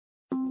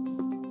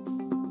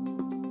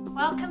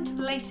Welcome to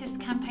the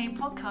latest Campaign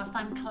podcast.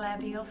 I'm Claire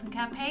Beale from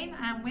Campaign,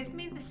 and with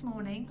me this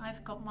morning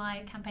I've got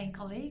my Campaign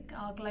colleague,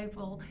 our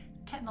global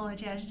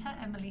technology editor,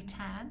 Emily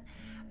Tan.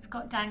 We've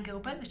got Dan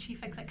Gilbert, the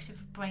Chief Executive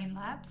of Brain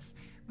Labs,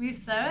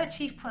 Ruth Zoa,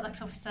 Chief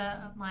Product Officer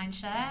at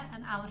Mindshare,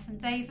 and Alison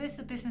Davis,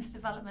 the Business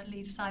Development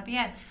Lead at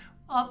IBM.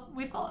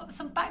 We've got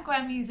some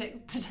background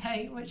music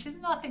today, which is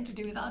nothing to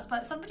do with us,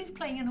 but somebody's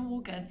playing an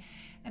organ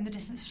in the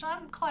distance, which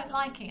I'm quite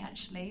liking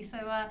actually.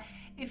 So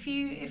if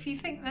you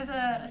think there's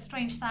a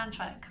strange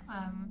soundtrack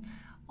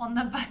on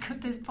the back of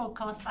this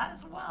podcast,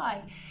 that's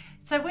why.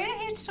 So we're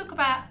here to talk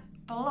about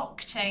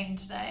blockchain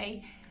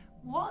today.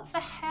 What the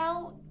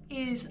hell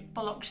is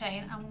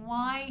blockchain, and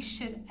why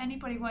should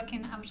anybody working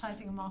in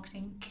advertising and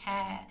marketing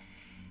care?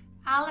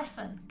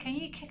 Alison, can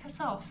you kick us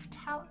off?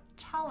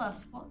 Tell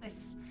us what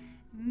this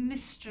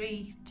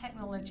mystery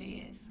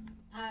technology is.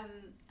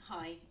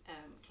 Hi,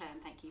 Claire,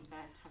 and thank you for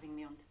having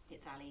me on.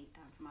 It's Ali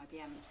from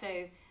IBM.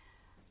 So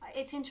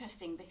it's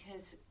interesting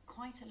because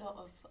quite a lot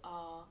of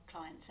our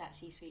clients at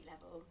C-suite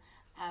level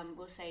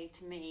will say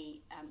to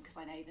me, because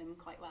I know them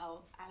quite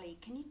well, Ali,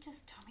 can you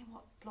just tell me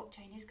what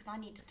blockchain is? Because I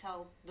need to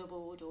tell the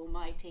board or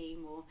my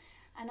team.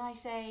 And I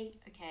say,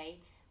 okay,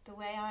 the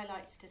way I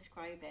like to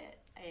describe it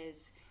is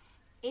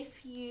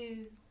if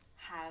you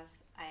have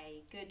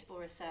a good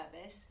or a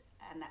service,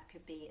 and that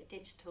could be a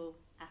digital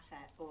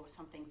asset or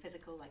something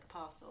physical like a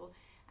parcel,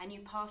 and you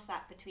pass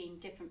that between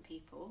different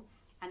people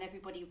and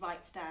everybody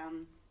writes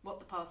down what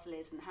the parcel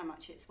is and how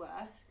much it's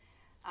worth,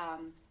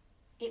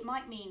 it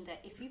might mean that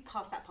if you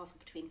pass that parcel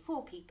between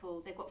 4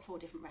 people, they've got 4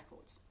 different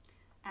records.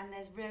 And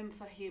there's room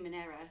for human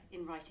error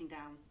in writing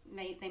down.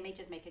 They may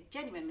just make a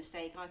genuine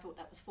mistake. I thought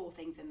that was 4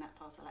 things in that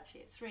parcel,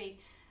 actually it's 3.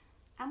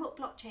 And what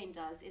blockchain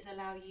does is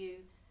allow you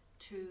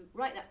to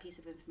write that piece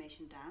of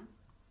information down,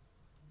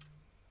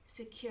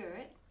 secure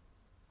it,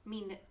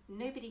 mean that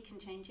nobody can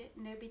change it,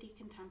 nobody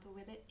can tamper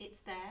with it, it's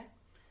there.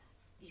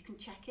 You can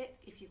check it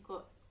if you've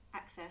got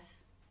access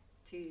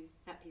to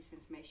that piece of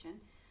information.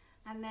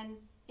 And then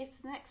if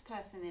the next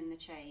person in the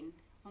chain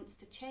wants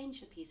to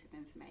change a piece of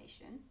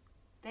information,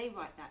 they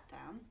write that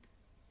down,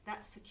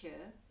 that's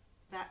secure,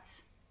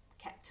 that's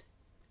kept,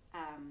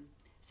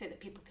 so that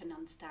people can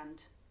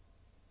understand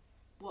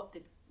what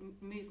the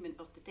movement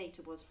of the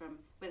data was from,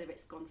 whether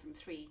it's gone from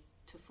 3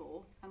 to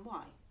 4 and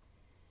why.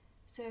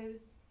 So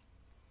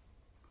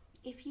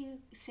if you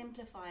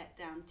simplify it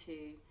down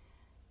to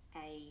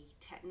a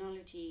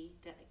technology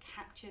that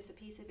captures a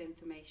piece of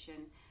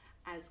information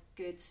as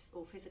goods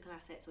or physical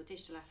assets or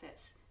digital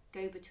assets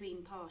go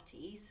between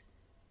parties,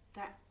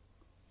 that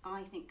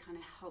I think kind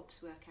of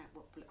helps work out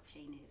what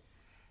blockchain is.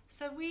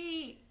 So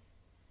we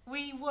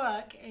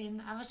work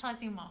in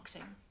advertising and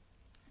marketing.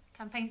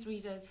 Campaigns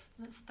readers,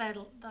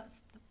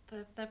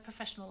 that's their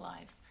professional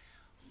lives.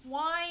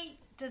 Why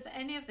does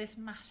any of this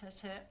matter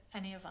to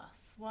any of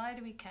us? Why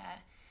do we care?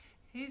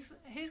 Who's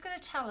going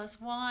to tell us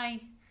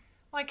why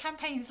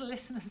Campaign's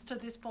listeners to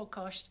this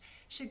podcast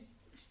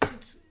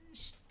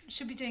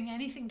should be doing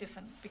anything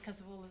different because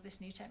of all of this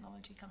new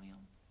technology coming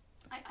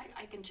on?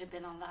 I can chip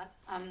in on that.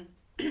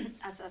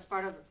 As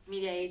part of a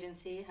media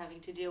agency, having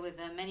to deal with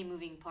many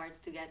moving parts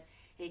to get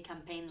a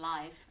campaign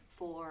live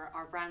for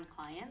our brand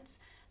clients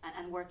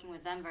and working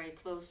with them very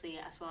closely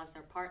as well as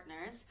their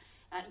partners,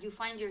 you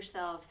find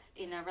yourself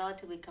in a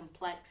relatively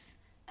complex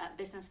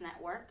business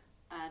network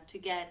to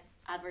get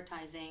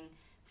advertising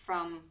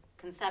from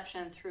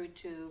conception through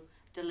to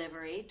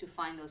delivery to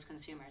find those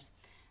consumers.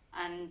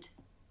 And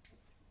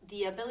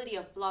the ability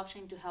of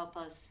blockchain to help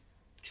us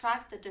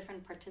track the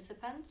different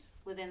participants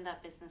within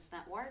that business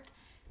network,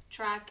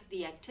 track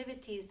the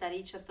activities that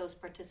each of those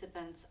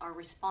participants are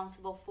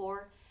responsible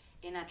for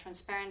in a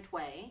transparent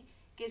way,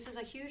 gives us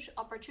a huge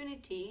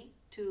opportunity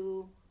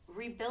to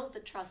rebuild the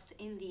trust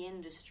in the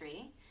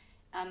industry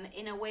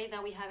in a way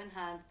that we haven't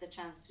had the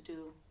chance to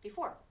do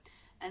before.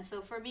 And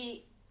so for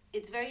me,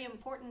 it's very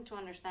important to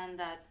understand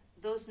that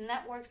those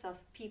networks of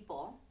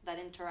people that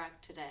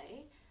interact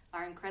today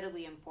are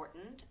incredibly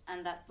important,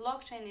 and that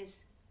blockchain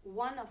is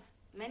one of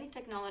many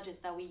technologies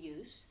that we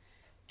use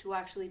to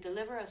actually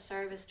deliver a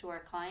service to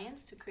our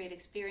clients, to create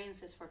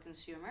experiences for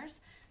consumers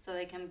so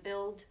they can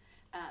build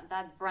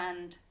that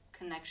brand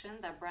connection,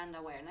 that brand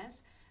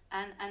awareness.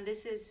 And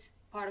this is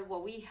part of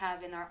what we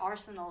have in our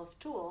arsenal of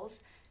tools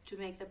to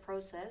make the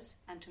process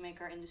and to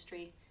make our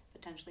industry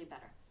potentially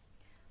better.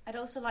 I'd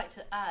also like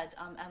to add,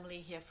 Emily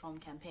here from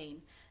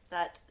Campaign,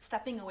 that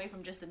stepping away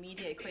from just the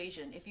media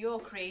equation, if you're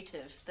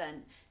creative,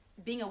 then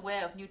being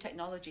aware of new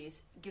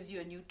technologies gives you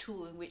a new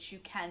tool in which you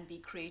can be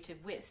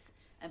creative with,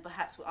 and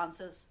perhaps what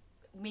answers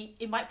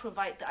it might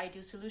provide the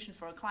ideal solution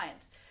for a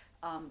client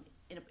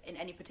in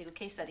any particular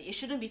case study. It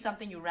shouldn't be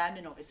something you ram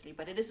in, obviously,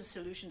 but it is a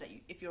solution that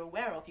if you're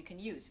aware of, you can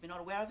use. If you're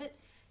not aware of it,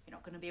 you're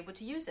not going to be able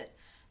to use it.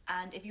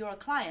 And if you're a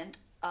client,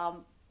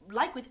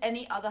 like with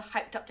any other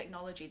hyped up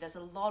technology, there's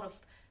a lot of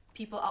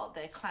people out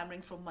there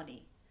clamoring for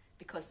money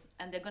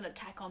and they're going to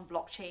tack on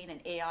blockchain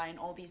and AI and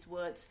all these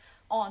words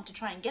on to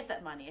try and get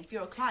that money. And if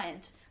you're a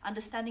client,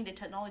 understanding the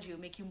technology will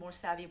make you more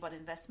savvy about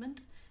investment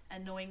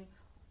and knowing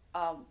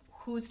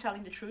who's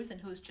telling the truth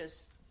and who's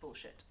just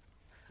bullshit.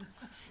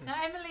 Now,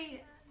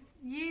 Emily,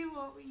 you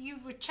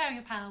were chairing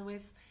a panel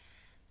with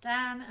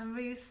Dan and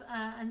Ruth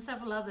and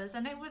several others,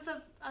 and it was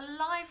a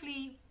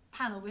lively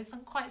panel with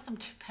quite some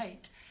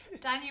debate.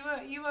 Dan,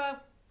 you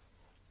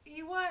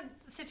weren't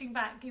sitting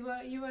back. You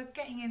were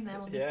getting in there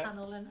on this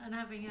panel and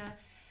having a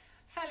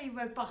fairly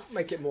robust.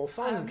 Make it more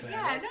fun,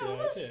 Claire.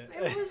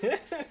 It was.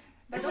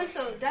 But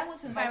also, Dan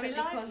was invited Very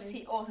because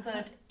lively.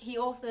 he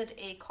authored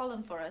a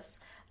column for us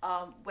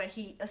where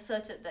he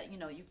asserted that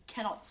you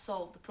cannot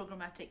solve the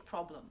programmatic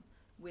problem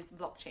with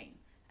blockchain,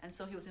 and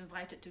so he was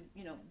invited to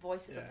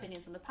voice his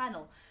opinions on the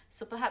panel.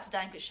 So perhaps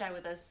Dan could share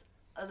with us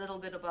a little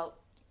bit about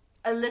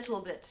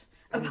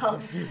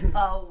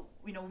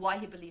why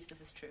he believes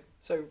this is true.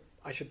 So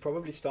I should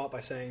probably start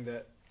by saying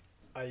that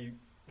I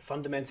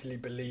fundamentally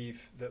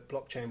believe that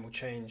blockchain will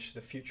change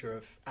the future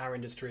of our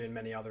industry and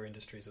many other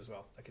industries as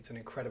well. Like, it's an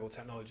incredible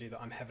technology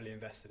that I'm heavily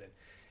invested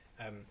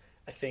in.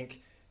 I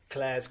think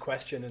Claire's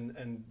question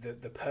and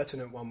the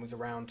pertinent one was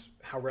around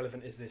how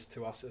relevant is this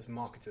to us as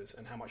marketers,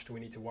 and how much do we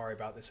need to worry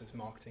about this as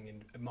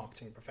marketing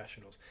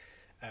professionals.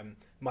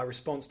 My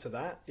response to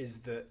that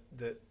is that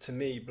to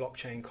me,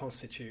 blockchain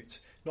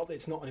constitutes, not that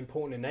it's not an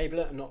important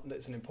enabler and not that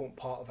it's an important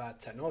part of our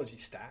technology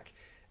stack,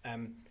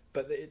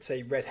 but that it's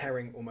a red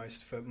herring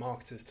almost for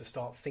marketers to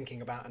start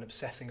thinking about and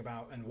obsessing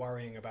about and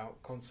worrying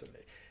about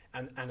constantly.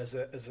 And as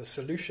a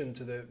solution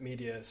to the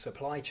media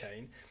supply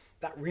chain,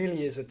 that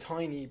really is a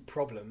tiny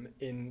problem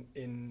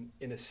in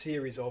a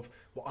series of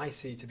what I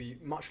see to be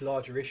much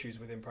larger issues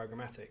within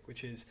programmatic,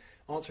 which is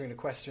answering the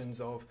questions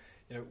of,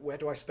 where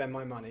do I spend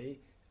my money?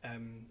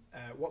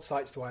 What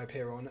sites do I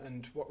appear on,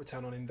 and what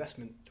return on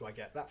investment do I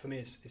get? That for me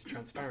is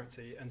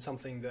transparency, and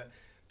something that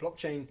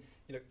blockchain,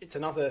 it's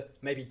another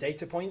maybe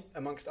data point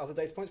amongst other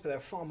data points, but there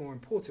are far more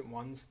important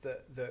ones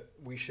that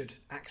we should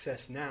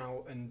access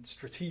now and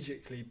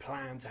strategically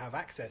plan to have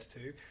access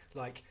to,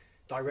 like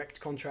direct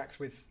contracts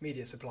with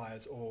media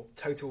suppliers or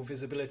total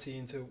visibility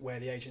into where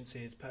the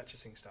agency is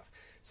purchasing stuff.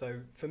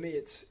 So for me,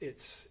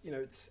 it's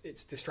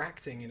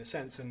distracting in a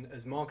sense, and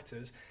as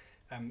marketers,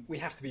 we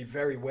have to be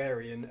very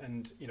wary,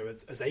 and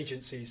as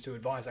agencies to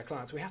advise our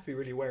clients, we have to be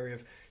really wary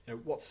of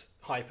what's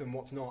hype and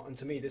what's not. And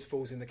to me, this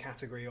falls in the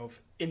category of,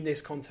 in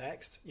this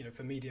context,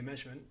 for media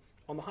measurement,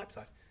 on the hype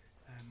side.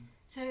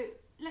 So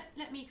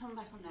let me come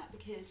back on that,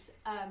 because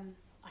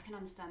I can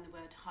understand the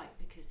word hype,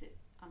 because it,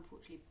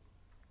 unfortunately,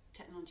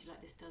 technology like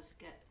this does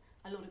get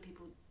a lot of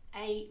people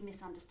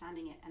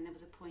misunderstanding it. And there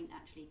was a point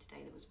actually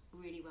today that was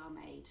really well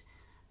made.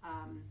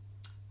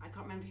 I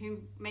can't remember who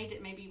made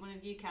it. Maybe one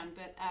of you can,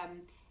 but.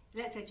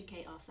 Let's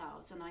educate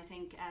ourselves, and I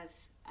think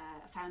as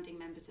founding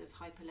members of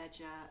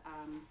Hyperledger,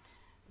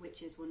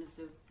 which is one of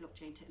the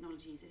blockchain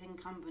technologies, it's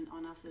incumbent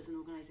on us as an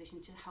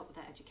organisation to help with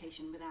that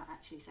education without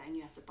actually saying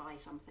you have to buy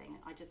something.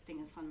 I just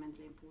think it's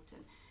fundamentally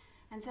important.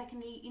 And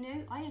secondly,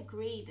 I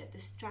agree that the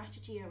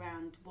strategy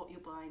around what you're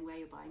buying, where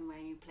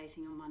you're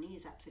placing your money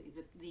is absolutely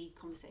the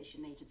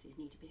conversation agencies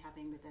need to be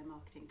having with their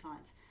marketing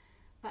clients.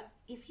 But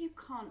if you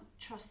can't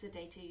trust the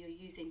data you're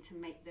using to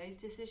make those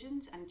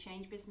decisions and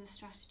change business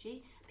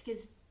strategy,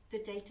 because the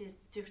data,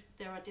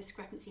 there are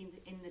discrepancies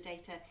in the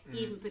data,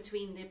 even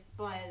between the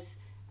buyers,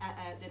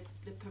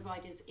 the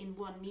providers in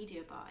one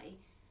media buy.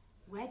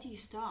 Where do you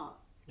start?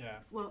 Yeah.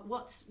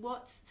 Well,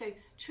 so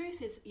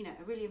truth is,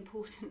 a really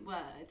important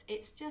word.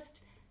 It's just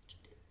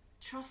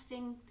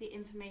trusting the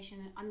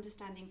information and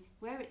understanding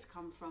where it's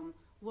come from,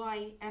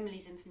 why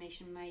Emily's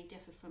information may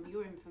differ from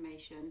your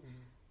information.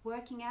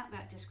 Working out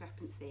that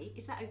discrepancy.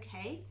 Is that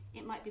okay?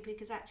 It might be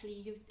because actually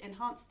you've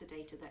enhanced the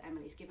data that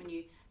Emily's given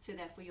you, so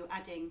therefore you're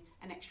adding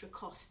an extra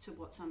cost to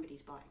what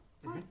somebody's buying.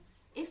 Fine.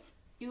 If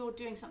you're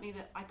doing something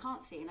that I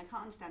can't see and I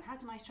can't understand, how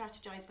can I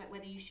strategize about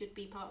whether you should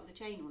be part of the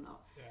chain or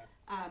not?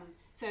 Yeah.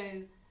 So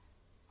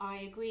I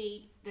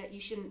agree that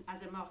you shouldn't,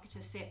 as a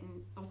marketer, sit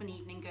and of an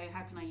evening go,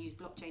 how can I use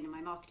blockchain in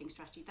my marketing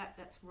strategy?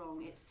 That's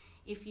wrong. It's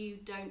if you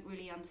don't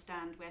really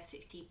understand where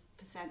 60%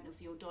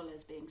 of your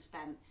dollars being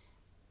spent,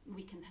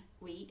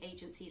 we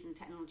agencies and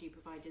technology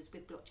providers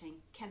with blockchain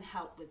can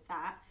help with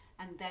that,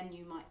 and then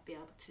you might be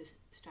able to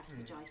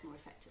strategize more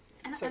effectively.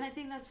 And I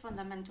think that's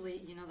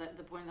fundamentally,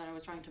 the point that I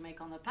was trying to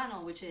make on the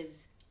panel, which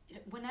is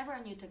whenever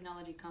a new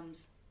technology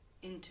comes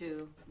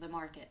into the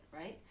market,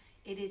 right?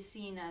 It is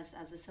seen as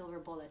a silver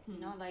bullet.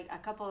 Like a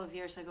couple of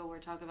years ago, we were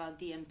talking about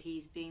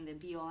DMPs being the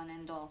be all and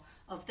end all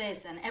of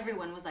this, and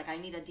everyone was like, "I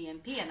need a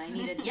DMP, and I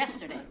need it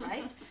yesterday,"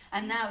 right?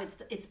 And now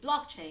it's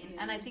blockchain.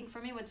 And I think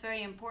for me, what's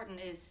very important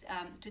is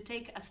to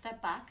take a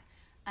step back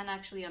and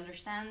actually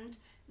understand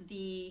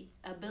the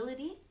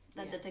ability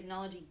that the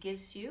technology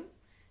gives you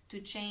to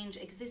change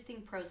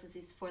existing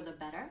processes for the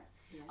better.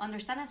 Yeah.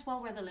 Understand as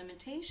well where the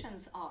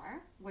limitations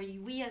are, where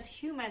we as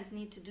humans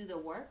need to do the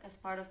work as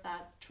part of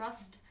that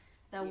trust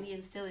that we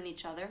instill in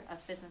each other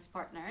as business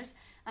partners,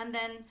 and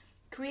then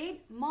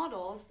create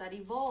models that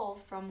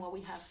evolve from what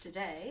we have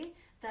today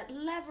that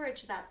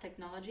leverage that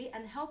technology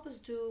and help us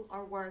do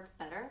our work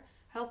better,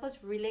 help us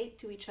relate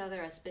to each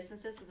other as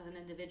businesses and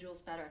individuals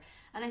better.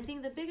 And I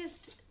think the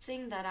biggest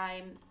thing that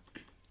I'm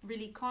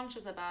really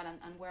conscious about,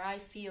 and where I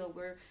feel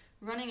we're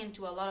running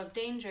into a lot of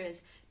danger,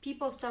 is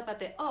people stop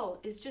at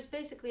it's just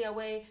basically a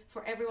way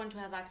for everyone to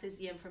have access to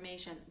the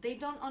information. They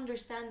don't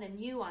understand the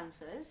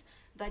nuances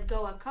that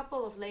go a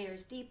couple of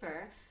layers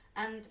deeper.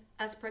 And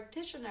as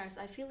practitioners,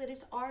 I feel it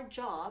is our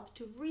job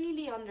to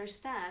really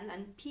understand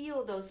and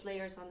peel those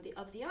layers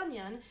of the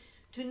onion,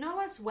 to know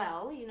as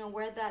well,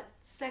 where that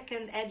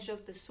second edge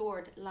of the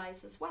sword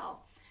lies as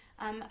well.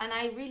 And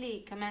I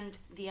really commend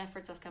the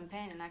efforts of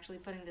Campaign in actually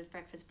putting this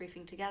breakfast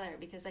briefing together,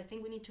 because I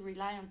think we need to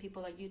rely on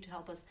people like you to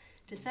help us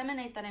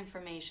disseminate that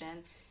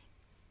information,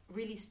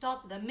 really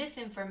stop the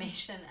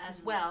misinformation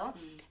as well,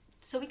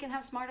 so we can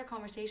have smarter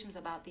conversations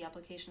about the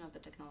application of the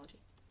technology.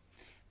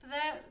 But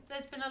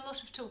there's been a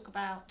lot of talk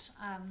about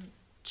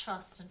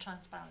trust and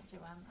transparency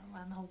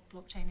around the whole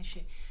blockchain issue.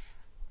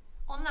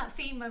 On that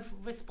theme of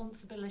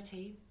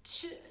responsibility,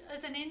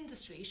 as an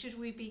industry, should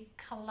we be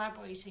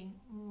collaborating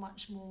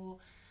much more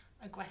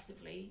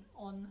aggressively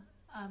on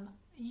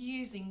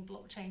using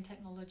blockchain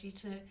technology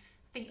to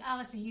think?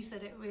 Alison, you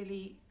said it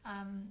really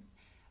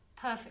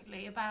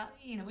perfectly about,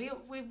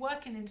 we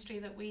work in an industry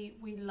that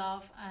we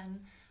love and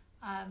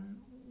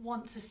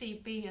want to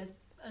see be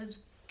as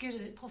good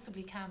as it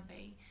possibly can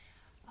be,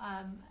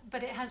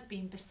 but it has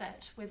been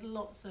beset with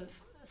lots of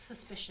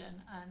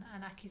suspicion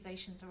and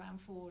accusations around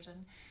fraud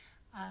and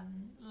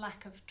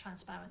lack of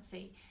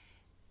transparency.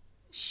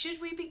 Should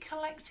we be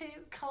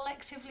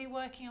collectively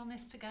working on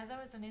this together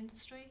as an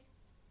industry?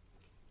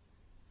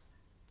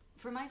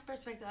 From my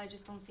perspective, I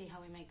just don't see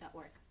how we make that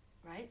work,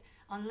 right?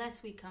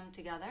 Unless we come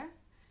together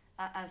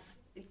as,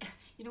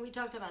 we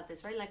talked about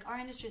this, right? Like, our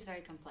industry is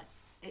very complex.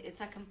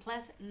 It's a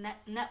complex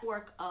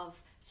network of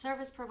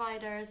service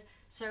providers,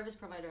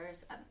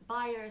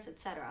 buyers,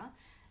 etc.,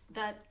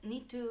 that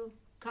need to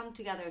come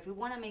together. If we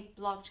want to make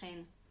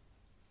blockchain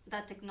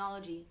that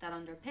technology that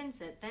underpins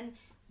it, then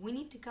we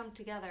need to come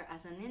together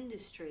as an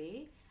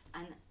industry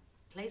and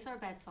place our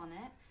bets on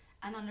it,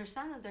 and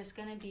understand that there's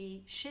going to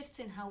be shifts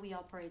in how we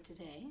operate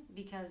today,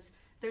 because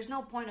there's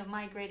no point of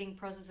migrating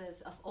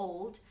processes of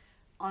old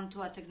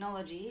onto a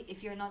technology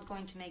if you're not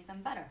going to make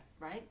them better,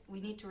 right? We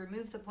need to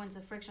remove the points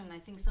of friction. I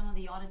think some of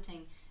the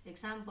auditing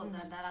examples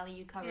that Ali,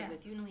 you covered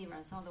with Unilever,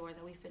 and some of the work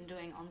that we've been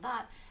doing on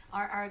that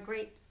are a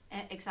great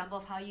example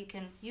of how you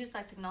can use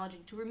that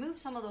technology to remove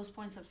some of those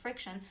points of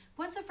friction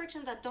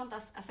that don't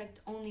affect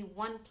only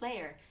one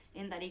player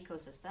in that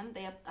ecosystem.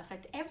 They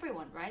affect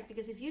everyone, right?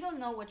 Because if you don't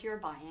know what you're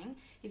buying,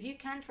 if you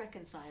can't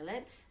reconcile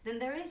it, then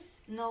there is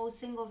no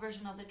single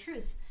version of the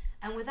truth.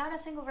 And without a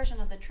single version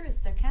of the truth,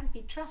 there can't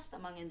be trust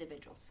among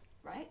individuals,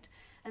 right?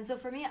 And so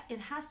for me, it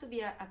has to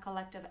be a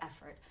collective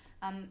effort.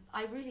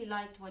 I really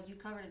liked what you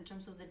covered in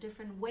terms of the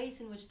different ways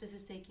in which this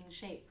is taking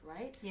shape,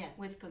 right? Yeah.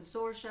 With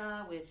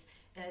consortia, with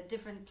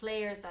different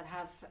players that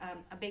have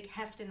a big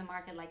heft in the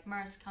market, like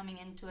Maersk coming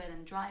into it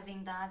and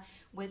driving that,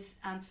 with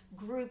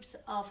groups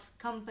of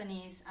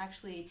companies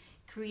actually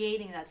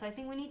creating that. So I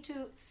think we need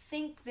to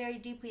think very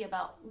deeply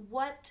about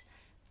what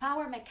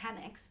power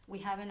mechanics we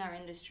have in our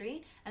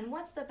industry, and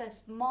what's the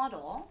best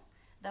model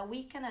that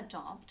we can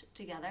adopt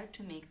together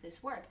to make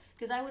this work.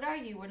 Because I would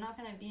argue we're not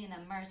going to be in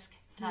a Maersk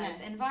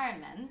type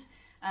environment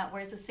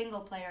where it's a single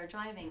player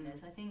driving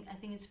this. I think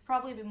it's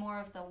probably more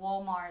of the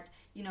Walmart,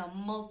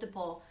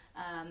 multiple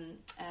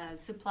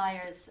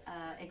suppliers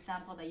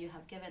example that you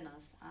have given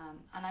us,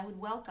 and I would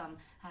welcome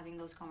having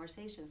those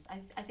conversations.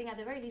 I think at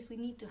the very least we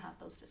need to have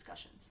those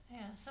discussions. Yeah.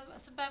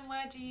 So Ben,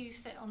 where do you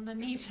sit on the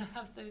need to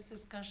have those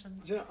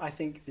discussions? I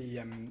think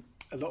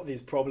a lot of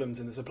these problems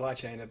in the supply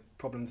chain are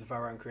problems of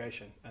our own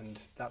creation, and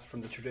that's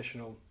from the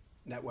traditional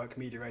network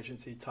media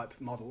agency type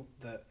model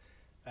that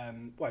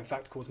in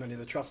fact caused many of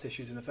the trust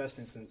issues in the first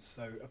instance.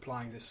 So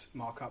applying this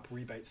markup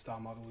rebate style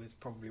model is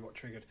probably what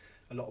triggered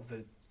a lot of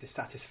the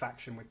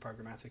dissatisfaction with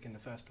programmatic in the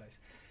first place.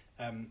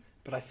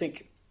 But I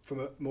think,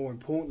 more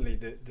importantly,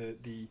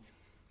 the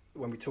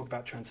when we talk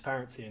about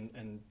transparency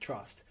and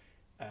trust,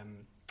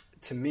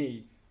 to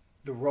me,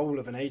 the role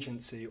of an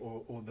agency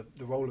or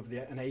the role of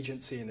an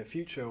agency in the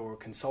future, or a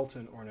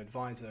consultant or an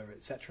advisor,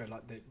 etc.,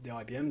 like the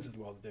IBMs of the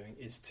world are doing,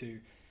 is to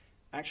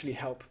actually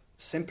help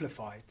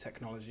simplify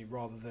technology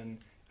rather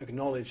than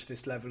acknowledge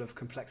this level of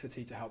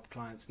complexity to help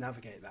clients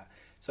navigate that.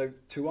 So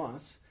to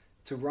us,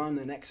 to run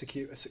and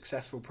execute a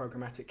successful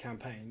programmatic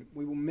campaign,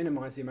 we will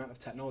minimize the amount of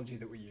technology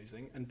that we're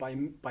using, and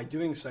by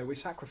doing so, we're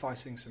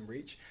sacrificing some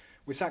reach.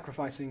 We're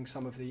sacrificing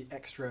some of the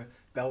extra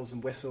bells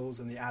and whistles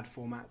and the ad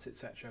formats,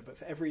 etc. But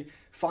for every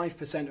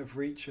 5% of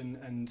reach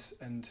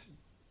and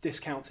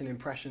discounts and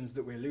impressions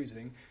that we're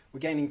losing, we're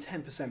gaining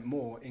 10%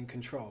 more in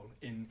control,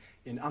 in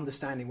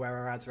understanding where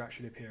our ads are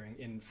actually appearing,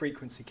 in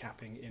frequency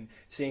capping, in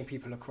seeing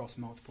people across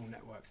multiple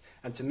networks.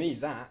 And to me,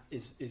 that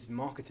is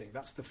marketing.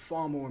 That's the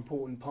far more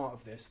important part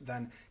of this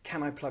than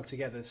can I plug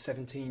together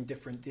 17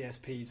 different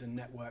DSPs and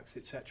networks,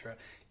 etc.,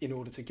 in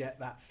order to get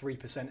that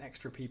 3%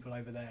 extra people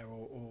over there,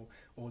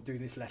 or do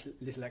this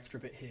little extra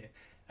bit here.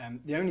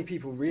 The only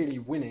people really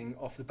winning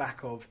off the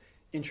back of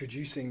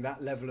introducing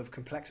that level of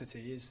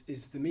complexity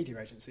is the media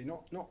agency,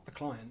 not the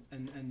client.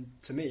 And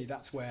to me,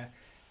 that's where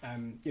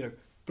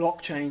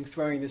blockchain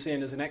throwing this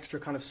in as an extra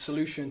kind of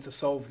solution to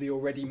solve the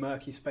already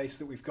murky space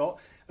that we've got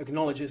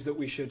acknowledges that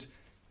we should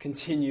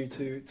continue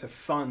to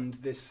fund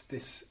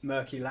this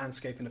murky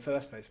landscape in the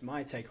first place.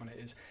 My take on it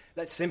is,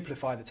 let's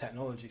simplify the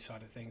technology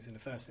side of things in the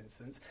first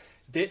instance.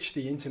 Ditch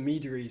the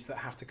intermediaries that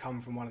have to come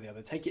from one or the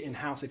other. Take it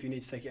in-house if you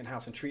need to take it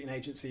in-house, and treat an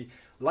agency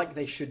like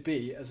they should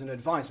be, as an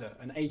advisor,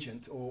 an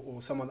agent, or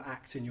someone that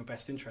acts in your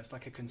best interest,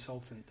 like a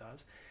consultant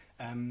does,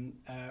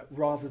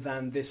 rather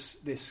than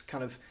this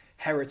kind of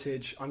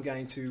heritage, I'm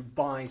going to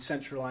buy,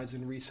 centralise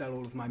and resell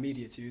all of my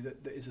media to you,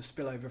 that is a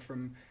spillover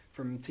from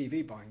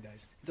TV buying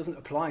days. It doesn't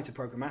apply to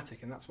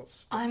programmatic, and that's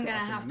what's I'm going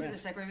to have to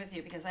disagree with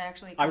you, because I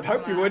actually I would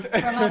hope you would.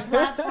 From a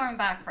platform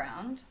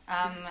background,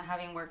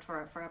 having worked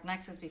for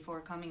UpNexus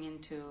before coming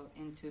into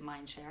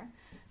Mindshare,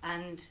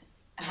 and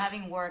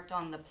having worked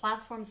on the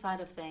platform side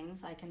of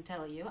things, I can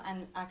tell you,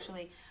 and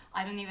actually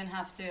I don't even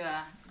have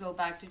to go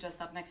back to just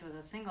UpNexus as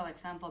a single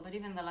example, but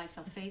even the likes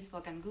of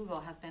Facebook and Google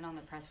have been on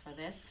the press for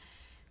this.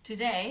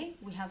 Today,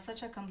 we have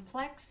such a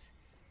complex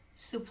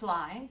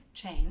supply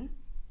chain,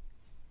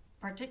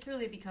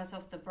 particularly because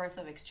of the birth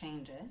of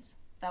exchanges,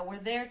 that were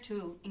there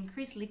to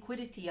increase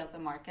liquidity of the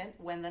market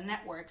when the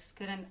networks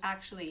couldn't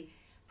actually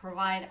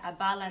provide a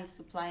balanced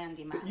supply and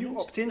demand. But you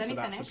opt into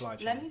that supply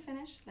chain.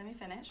 Let me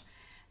finish.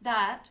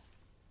 That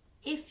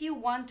if you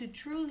want to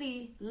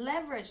truly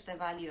leverage the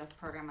value of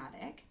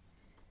programmatic,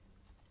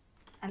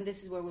 and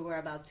this is where we were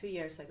about 2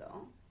 years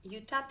ago, you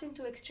tapped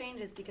into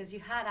exchanges because you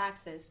had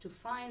access to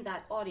find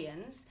that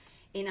audience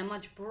in a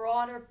much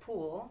broader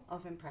pool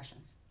of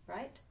impressions,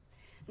 right?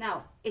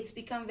 Now, it's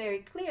become very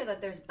clear that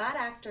there's bad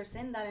actors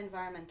in that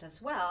environment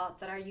as well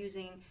that are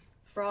using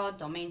fraud,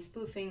 domain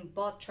spoofing,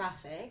 bot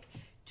traffic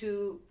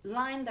to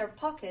line their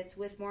pockets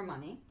with more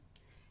money,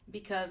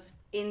 because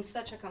in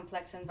such a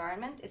complex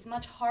environment, it's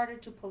much harder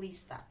to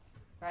police that,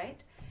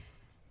 right?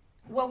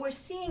 What we're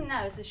seeing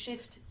now is a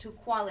shift to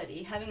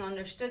quality, having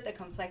understood the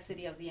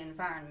complexity of the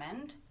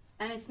environment,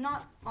 and it's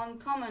not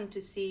uncommon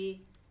to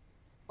see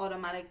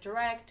automatic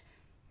direct,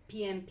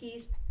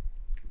 PMPs,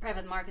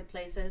 private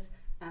marketplaces,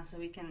 so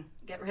we can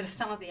get rid of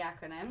some of the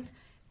acronyms,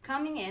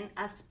 coming in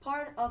as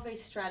part of a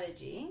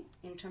strategy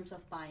in terms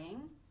of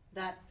buying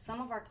that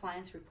some of our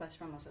clients request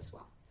from us as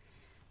well.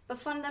 But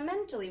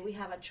fundamentally, we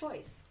have a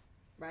choice,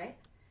 right,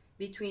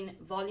 between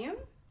volume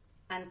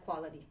and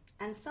quality.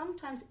 And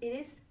sometimes it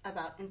is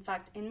about, in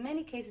fact, in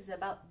many cases,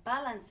 about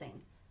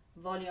balancing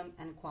volume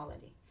and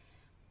quality.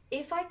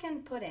 If I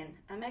can put in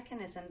a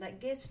mechanism that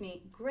gives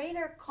me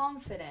greater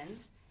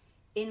confidence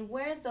in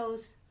where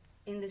those,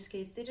 in this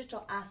case,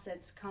 digital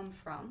assets come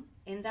from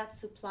in that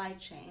supply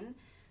chain,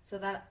 so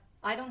that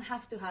I don't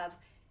have to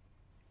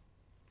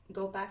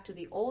go back to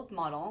the old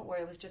model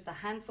where it was just a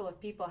handful of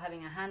people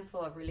having a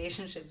handful of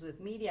relationships with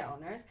media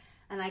owners,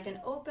 and I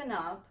can open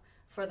up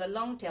for the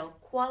long tail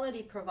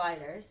quality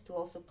providers to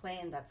also play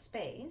in that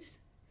space,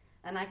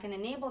 and I can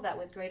enable that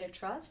with greater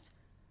trust,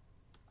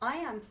 I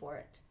am for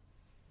it.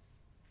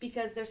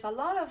 Because there's a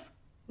lot of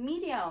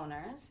media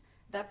owners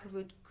that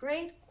provide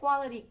great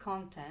quality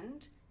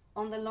content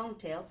on the long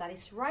tail that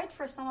is right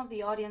for some of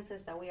the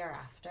audiences that we are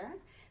after,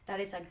 that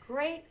is a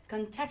great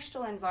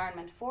contextual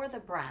environment for the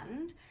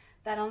brand,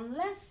 that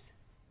unless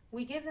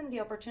we give them the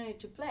opportunity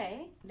to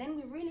play, then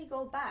we really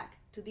go back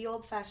to the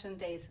old-fashioned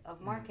days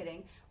of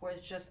marketing, where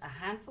it's just a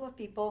handful of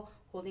people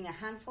holding a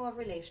handful of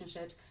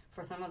relationships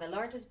for some of the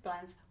largest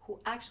brands who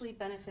actually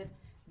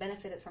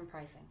benefited from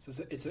pricing.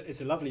 So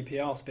it's a lovely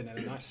PR spin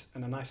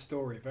and a nice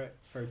story, very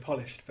very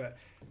polished. But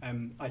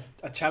I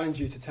challenge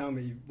you to tell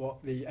me what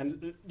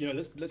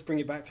let's bring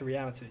it back to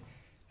reality.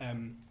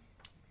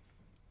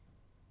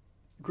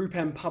 Group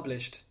M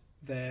published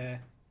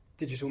their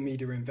digital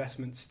media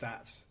investment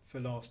stats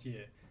for last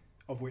year,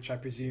 of which I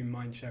presume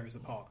Mindshare is a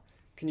part.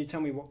 Can you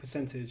tell me what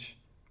percentage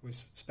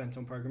was spent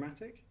on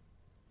programmatic?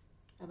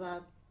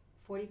 About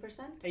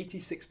 40%?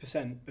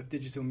 86% of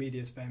digital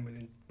media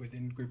spend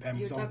within Group M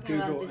You're was on talking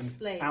about Google,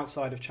 display. and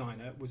outside of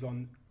China was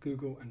on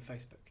Google and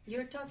Facebook.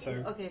 You're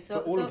talking,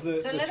 So all of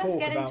the let talk us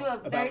get into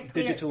a very about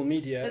clear digital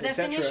media, so et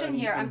cetera, definition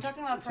here. I'm and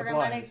talking about suppliers.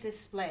 programmatic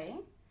display.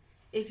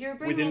 If you're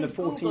Within bringing the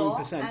Google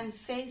 14%. and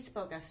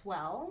Facebook as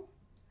well,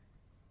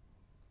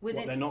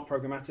 They're not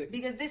programmatic?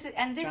 because this is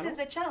channels?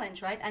 the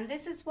challenge, right? And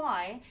this is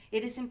why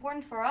it is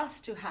important for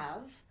us to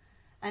have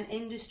an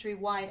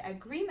industry-wide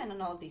agreement on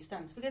all of these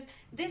terms, because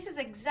this is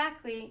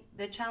exactly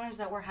the challenge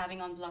that we're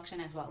having on blockchain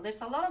as well.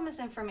 There's a lot of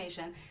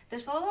misinformation.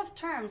 There's a lot of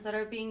terms that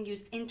are being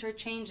used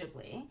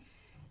interchangeably,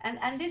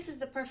 and this is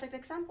the perfect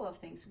example of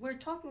things. We're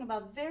talking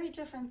about very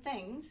different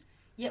things,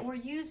 yet we're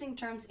using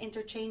terms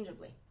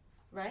interchangeably,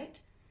 right?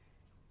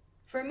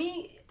 For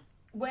me,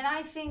 when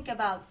I think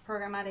about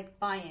programmatic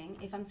buying,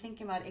 if I'm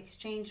thinking about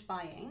exchange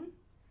buying,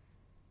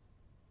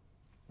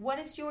 what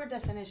is your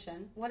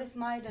definition? What is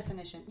my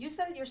definition? You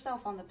said it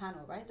yourself on the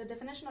panel, right? The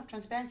definition of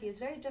transparency is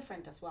very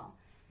different as well.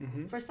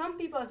 Mm-hmm. For some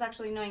people, it's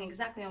actually knowing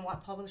exactly on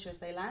what publishers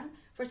they land.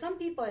 For some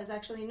people, it's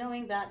actually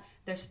knowing that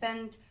their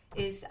spend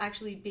is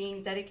actually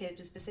being dedicated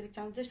to specific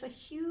channels. There's a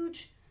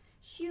huge,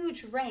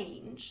 huge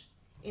range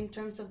in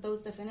terms of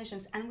those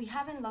definitions, and we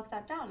haven't locked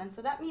that down. And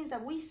so that means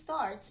that we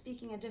start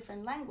speaking a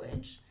different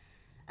language,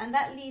 and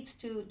that leads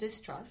to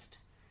distrust,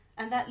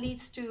 and that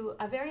leads to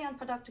a very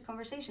unproductive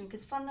conversation,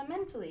 because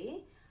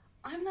fundamentally,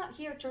 I'm not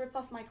here to rip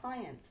off my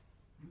clients.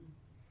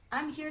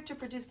 I'm here to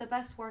produce the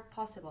best work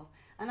possible.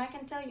 And I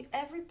can tell you,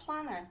 every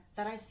planner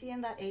that I see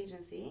in that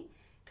agency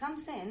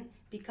comes in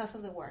because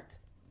of the work.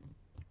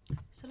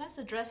 So let's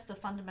address the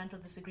fundamental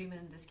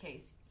disagreement in this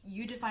case.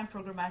 You define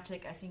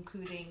programmatic as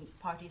including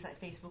parties like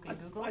Facebook and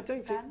Google. I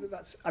don't think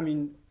that's...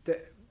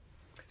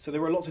 So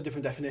there are lots of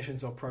different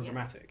definitions of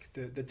programmatic.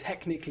 Yes. The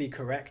technically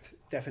correct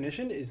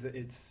definition is that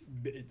it's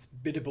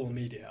biddable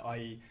media,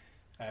 i.e.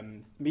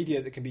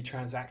 Media that can be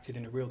transacted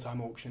in a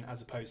real-time auction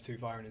as opposed to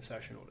via an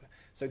insertion order.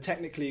 So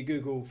technically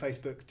Google,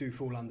 Facebook do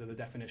fall under the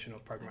definition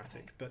of programmatic.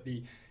 Okay. But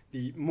the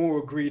more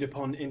agreed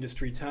upon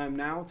industry term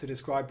now to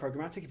describe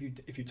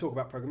programmatic, if you talk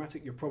about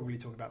programmatic, you're probably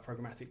talking about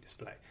programmatic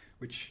display,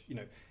 which,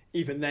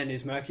 even then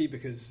is murky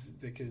because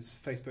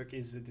Facebook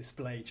is a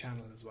display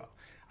channel as well.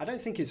 I don't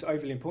think it's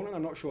overly important.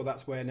 I'm not sure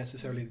that's where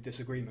necessarily the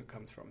disagreement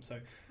comes from. So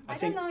I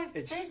don't know if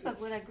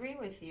Facebook would agree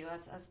with you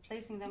as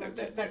placing them as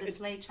just a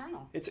display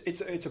channel. It's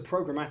a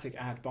programmatic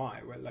ad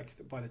buy,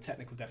 by the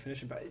technical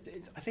definition, but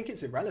I think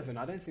it's irrelevant.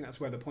 I don't think that's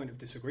where the point of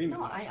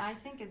disagreement lies. I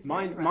think it's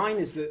mine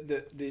is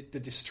that the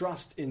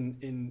distrust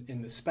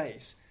in the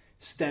space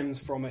stems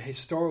from a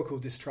historical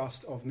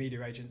distrust of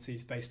media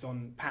agencies based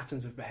on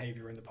patterns of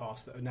behavior in the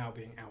past that are now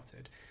being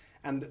outed.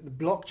 And the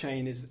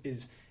blockchain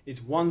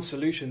is one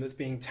solution that's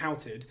being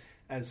touted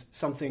as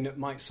something that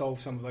might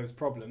solve some of those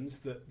problems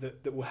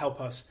that will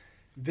help us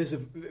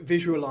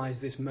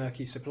visualize this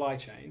murky supply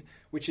chain,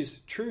 which is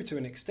true to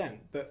an extent.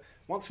 But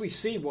once we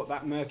see what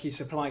that murky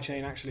supply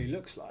chain actually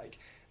looks like,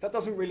 that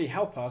doesn't really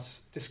help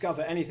us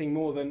discover anything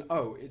more than,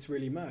 it's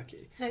really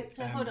murky. So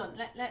hold on,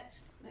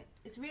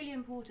 it's really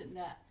important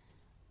that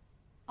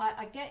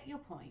I get your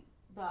point,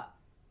 but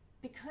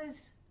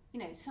because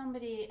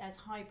somebody as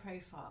high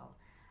profile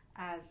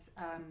as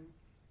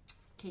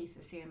Keith,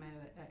 the CMO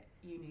at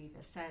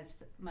Unilever, says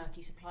that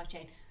murky supply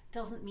chain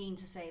doesn't mean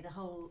to say the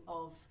whole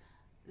of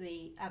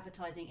the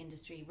advertising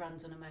industry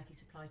runs on a murky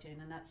supply chain,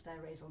 and that's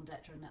their raison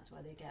d'etre, and that's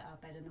why they get out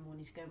of bed in the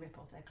morning to go rip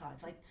off their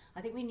clients.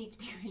 I think we need to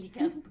be really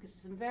careful because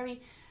there's some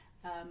very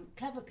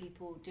clever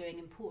people doing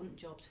important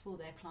jobs for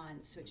their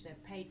clients, which they're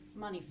paid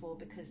money for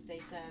because they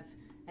serve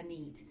a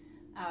need.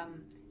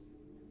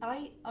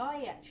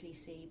 I actually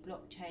see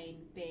blockchain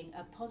being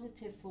a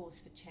positive force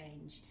for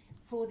change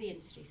for the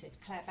industry. So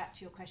Claire, back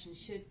to your question,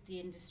 should the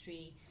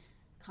industry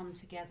come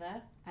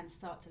together and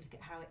start to look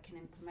at how it can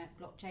implement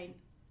blockchain?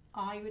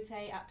 I would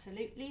say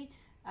absolutely.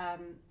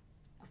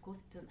 Of course,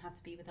 it doesn't have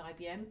to be with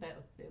IBM, but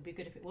it would be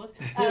good if it was.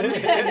 I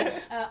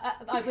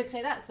would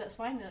say that's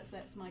fine.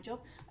 That's my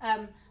job.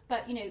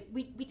 But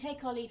we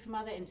take our lead from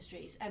other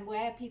industries, and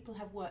where people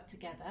have worked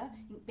together,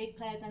 big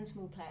players and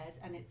small players,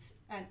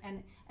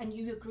 and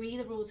you agree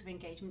the rules of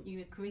engagement,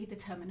 you agree the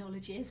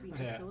terminology, as we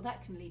just saw,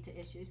 that can lead to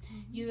issues.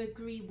 You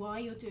agree why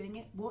you're doing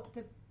it, what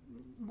the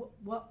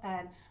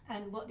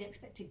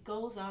expected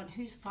goals are, and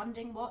who's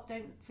funding what.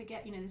 Don't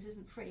forget, this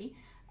isn't free.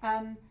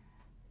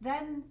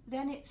 Then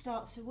it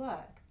starts to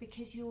work,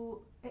 because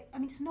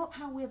it's not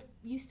how we're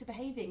used to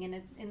behaving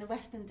in the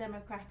Western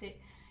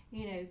democratic,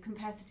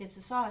 competitive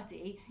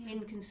society in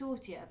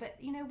consortia. But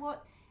you know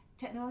what?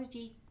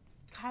 Technology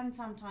can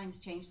sometimes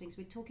change things.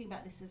 We're talking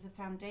about this as a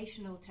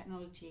foundational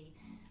technology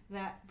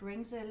that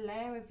brings a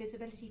layer of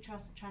visibility,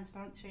 trust,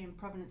 transparency, and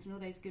provenance, and all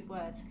those good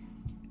words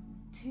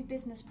to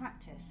business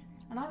practice.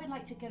 And I would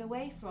like to get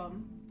away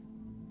from...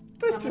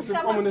 There's just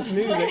some ominous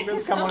music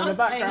that's come on in the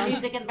background.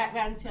 Music in the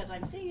background too, as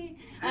I'm singing.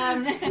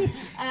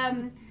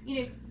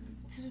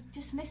 Sort of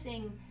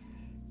dismissing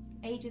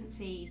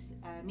agencies,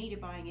 media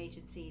buying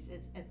agencies,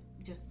 as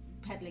just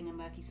peddling a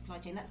murky supply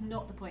chain. That's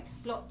not the point.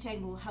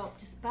 Blockchain will help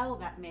dispel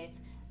that myth,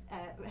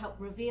 help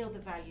reveal the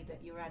value that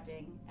you're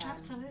adding.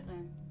 Absolutely.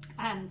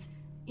 And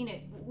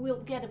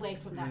we'll get away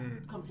from that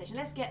conversation.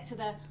 Let's get to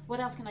the, what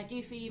else can I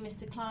do for you,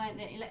 Mr.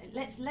 Client?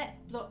 Let's let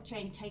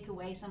blockchain take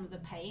away some of the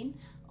pain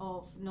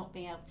of not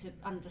being able to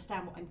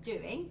understand what I'm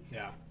doing,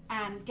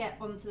 and get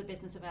onto the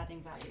business of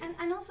adding value.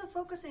 And also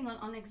focusing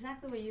on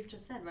exactly what you've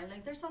just said, right?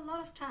 Like, there's a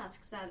lot of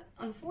tasks that,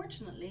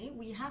 unfortunately,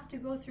 we have to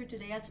go through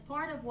today as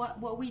part of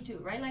what we do,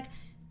 right? Like,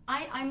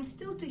 I'm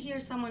still to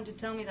hear someone to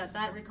tell me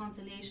that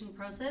reconciliation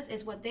process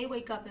is what they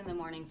wake up in the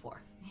morning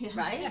for. Yeah.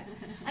 Right?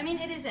 I mean,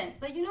 it isn't.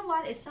 But you know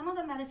what? It's some of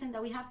the medicine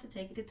that we have to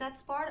take, because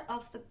that's part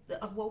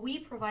of what we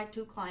provide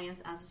to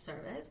clients as a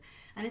service.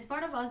 And it's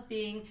part of us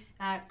being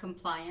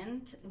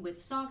compliant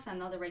with SOX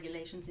and other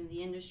regulations in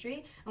the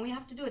industry. And we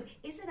have to do it.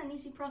 Is it an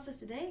easy process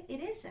today?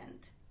 It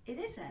isn't. It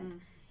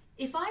isn't.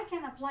 If I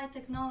can apply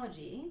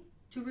technology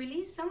to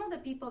release some of the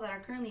people that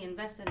are currently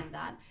invested in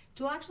that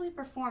to actually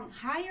perform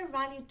higher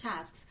value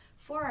tasks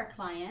for our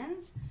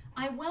clients,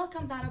 I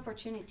welcome that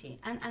opportunity.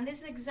 And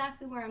this is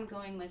exactly where I'm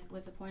going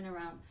with the point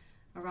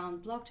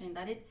around blockchain,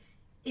 that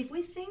if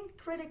we think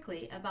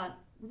critically about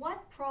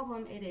what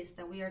problem it is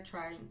that we are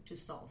trying to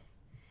solve,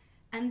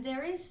 and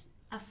there is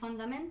a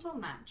fundamental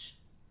match,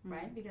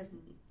 right? Because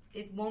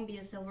it won't be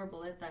a silver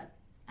bullet that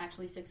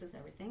actually fixes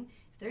everything.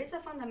 If there is a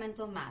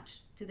fundamental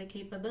match to the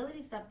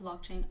capabilities that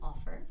blockchain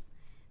offers,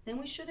 then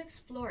we should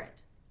explore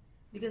it.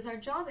 Because our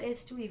job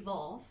is to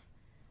evolve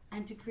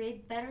and to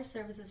create better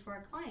services for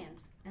our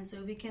clients. And so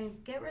if we can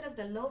get rid of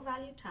the low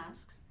value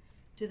tasks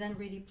to then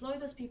redeploy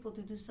those people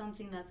to do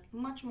something that's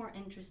much more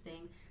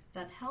interesting,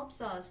 that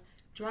helps us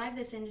drive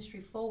this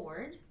industry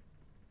forward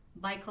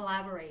by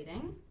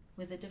collaborating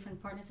with the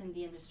different partners in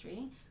the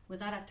industry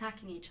without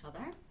attacking each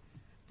other,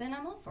 then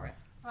I'm all for it.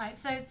 Right,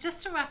 so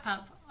just to wrap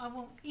up, I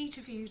want each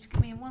of you to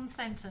give me in one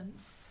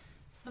sentence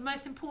the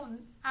most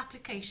important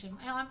application.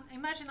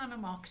 Imagine I'm a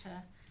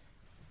marketer.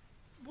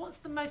 What's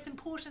the most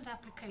important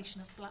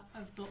application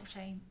of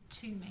blockchain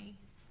to me?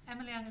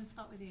 Emily, I'm going to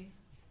start with you.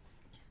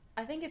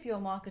 I think if you're a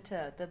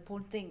marketer, the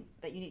important thing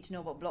that you need to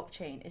know about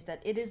blockchain is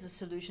that it is a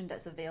solution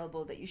that's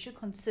available that you should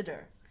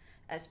consider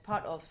as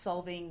part of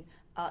solving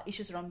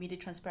issues around media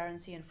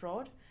transparency and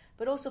fraud.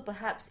 But also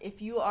perhaps if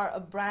you are a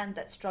brand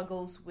that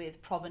struggles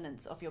with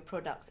provenance of your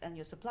products and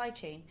your supply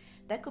chain,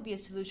 that could be a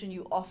solution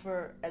you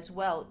offer as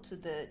well to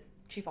the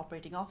chief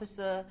operating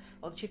officer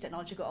or the chief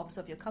technological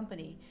officer of your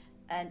company,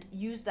 and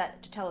use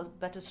that to tell a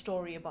better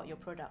story about your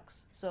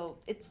products. So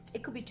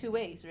it could be two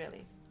ways,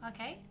 really.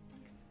 Okay.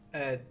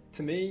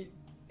 To me,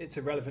 it's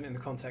irrelevant in the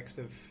context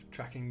of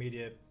tracking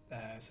media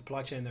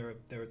supply chain.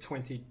 There are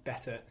 20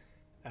 better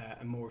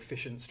and more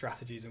efficient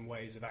strategies and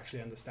ways of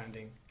actually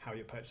understanding how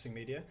you're purchasing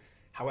media.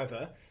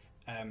 However,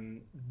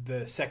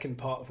 the second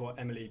part of what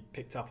Emily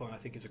picked up on, I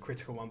think, is a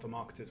critical one for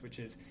marketers, which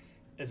is,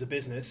 as a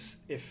business,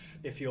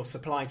 if your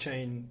supply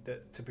chain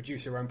to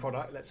produce your own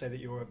product, let's say that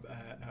you're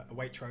a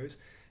Waitrose,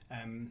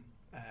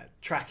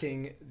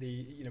 tracking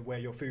where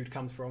your food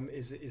comes from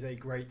is a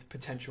great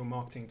potential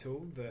marketing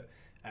tool that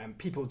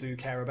people do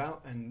care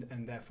about,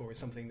 and therefore is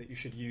something that you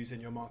should use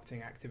in your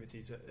marketing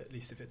activities, at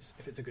least if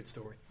it's a good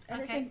story.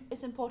 And okay.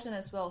 It's important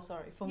as well.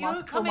 Sorry, for you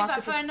were coming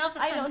back for another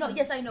I know. sentence. No,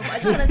 yes, I know. But I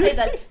just want to say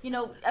that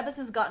ever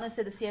since Gartner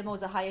said the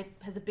CMO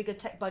has a bigger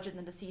tech budget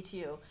than the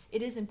CTO,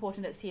 it is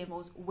important that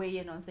CMOs weigh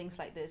in on things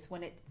like this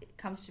when it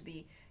comes to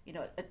be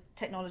a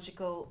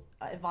technological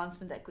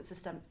advancement that could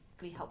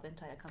systemically help the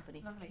entire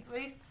company. Lovely.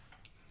 Ruth?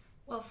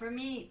 Well, for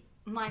me,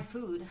 my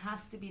food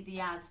has to be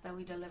the ads that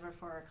we deliver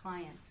for our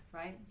clients,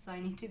 right? So I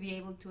need to be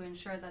able to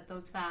ensure that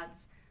those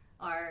ads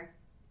are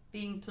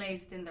being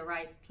placed in the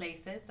right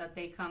places, that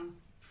they come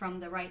from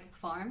the right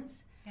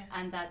farms,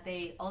 and that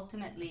they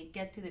ultimately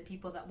get to the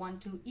people that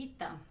want to eat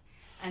them.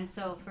 And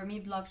so for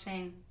me,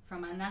 blockchain,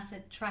 from an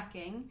asset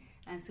tracking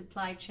and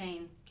supply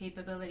chain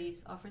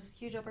capabilities, offers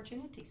huge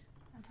opportunities.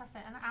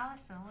 Fantastic. And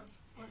Alison,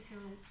 what's your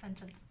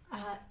sentence?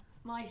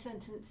 My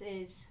sentence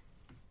is,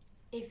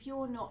 if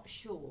you're not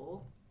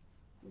sure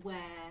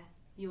where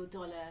your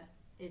dollar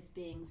is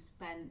being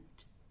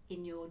spent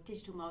in your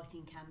digital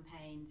marketing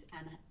campaigns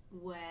and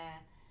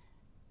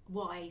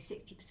why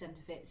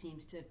 60% of it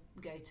seems to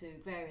go to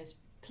various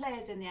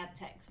players in the ad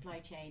tech supply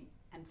chain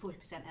and 40%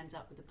 ends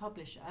up with the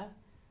publisher,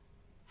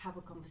 have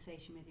a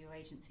conversation with your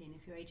agency. And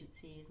if your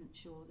agency isn't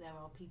sure, there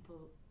are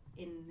people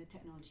in the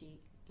technology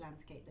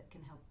landscape that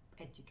can help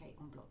educate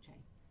on blockchain.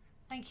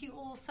 Thank you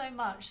all so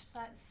much.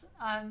 That's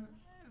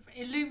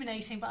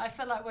illuminating, but I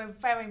feel like we're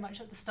very much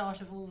at the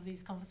start of all of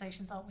these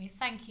conversations, aren't we?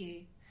 Thank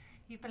you.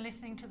 You've been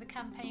listening to the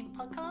Campaign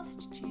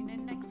podcast. Tune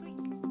in next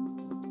week.